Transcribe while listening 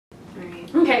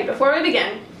Alright. Okay, before we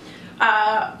begin,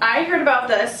 I heard about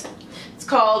this. It's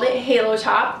called Halo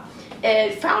Top.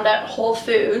 It's found at Whole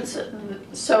Foods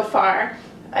so far.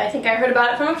 I think I heard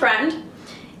about it from a friend.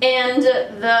 And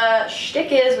the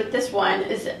shtick is with this one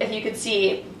is, if you could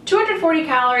see, 240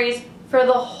 calories for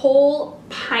the whole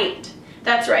pint.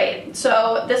 That's right.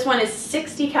 So this one is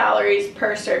 60 calories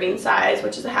per serving size,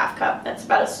 which is a half cup. That's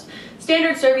about a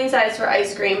standard serving size for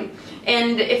ice cream.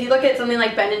 And if you look at something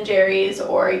like Ben & Jerry's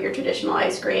or your traditional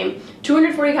ice cream,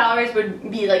 240 calories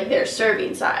would be like their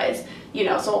serving size. You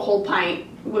know, so a whole pint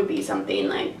would be something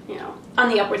like, you know, on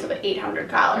the upwards of 800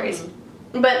 calories.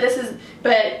 But this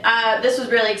was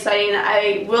really exciting.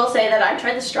 I will say that I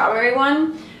tried the strawberry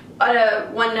one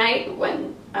one night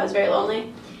when I was very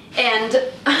lonely, and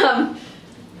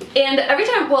every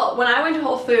time, well, when I went to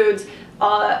Whole Foods,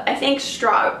 I think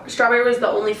strawberry was the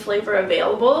only flavor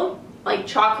available. Like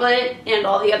chocolate and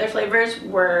all the other flavors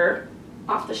were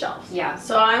off the shelf. Yeah.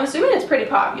 So I'm assuming it's pretty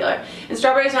popular. And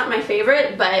strawberry is not my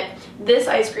favorite, but this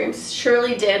ice cream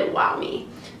surely did wow me.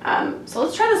 So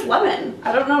let's try this lemon.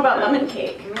 I don't know about lemon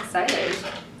cake. I'm excited.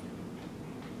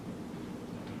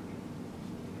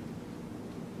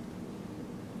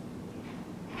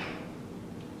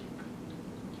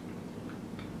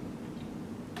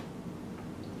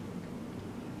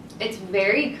 It's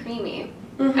very creamy.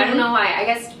 I don't know why. I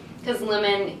guess because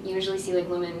lemon, you usually see like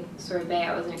lemon sorbet.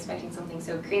 I wasn't expecting something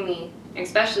so creamy,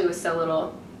 especially with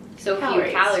so few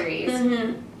calories.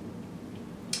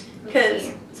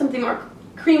 Because something more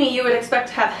creamy, you would expect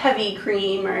to have heavy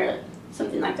cream or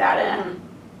something like that in it.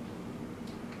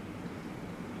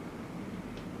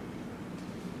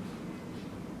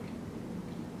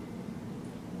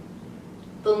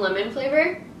 The lemon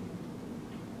flavor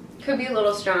could be a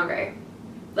little stronger.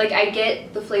 Like, I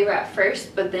get the flavor at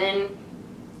first, but then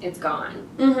it's gone.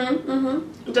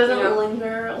 It doesn't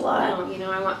linger a lot. No, you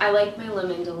know, I like my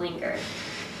lemon to linger.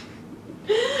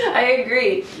 I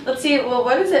agree. Let's see, well,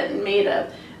 what is it made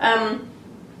of?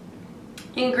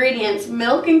 Ingredients: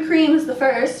 milk and cream is the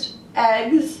first,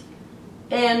 eggs,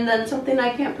 and then something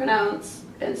I can't pronounce,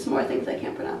 and some more things I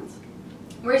can't pronounce.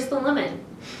 Where's the lemon?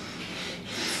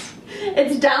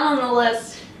 It's down on the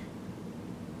list.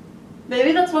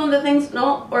 Maybe that's one of the things.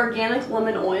 No, organic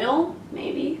lemon oil,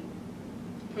 maybe.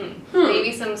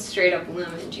 Maybe some straight up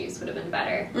lemon juice would have been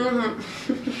better.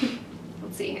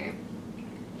 Let's see here.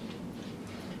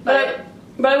 But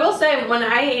I will say, when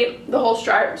I ate the whole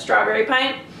strawberry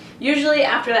pint, usually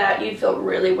after that you'd feel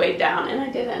really weighed down, and I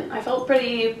didn't. I felt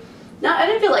pretty, I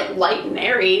didn't feel like light and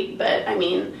airy, but I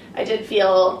mean, I did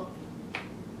feel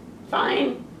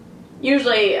fine.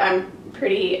 Usually I'm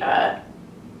pretty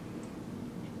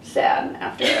sad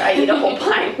after I eat a whole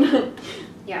pint.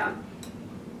 Yeah.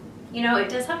 You know, it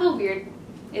does have a weird,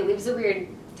 it leaves a weird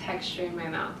texture in my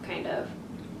mouth, kind of.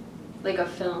 Like a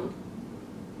film.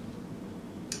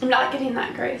 I'm not getting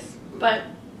that, Grace, but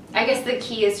I guess the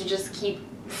key is to just keep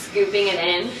scooping it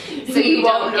in so you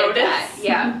won't get that.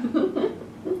 Yeah.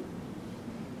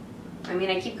 I mean,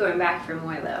 I keep going back for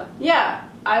more, though. Yeah,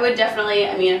 I would definitely,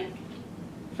 I mean,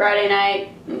 Friday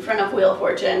night in front of Wheel of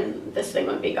Fortune, this thing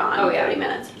would be gone in 30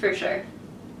 minutes. For sure.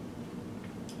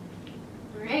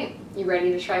 All right. You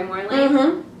ready to try more,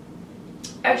 Lane?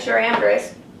 I sure am,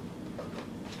 Grace.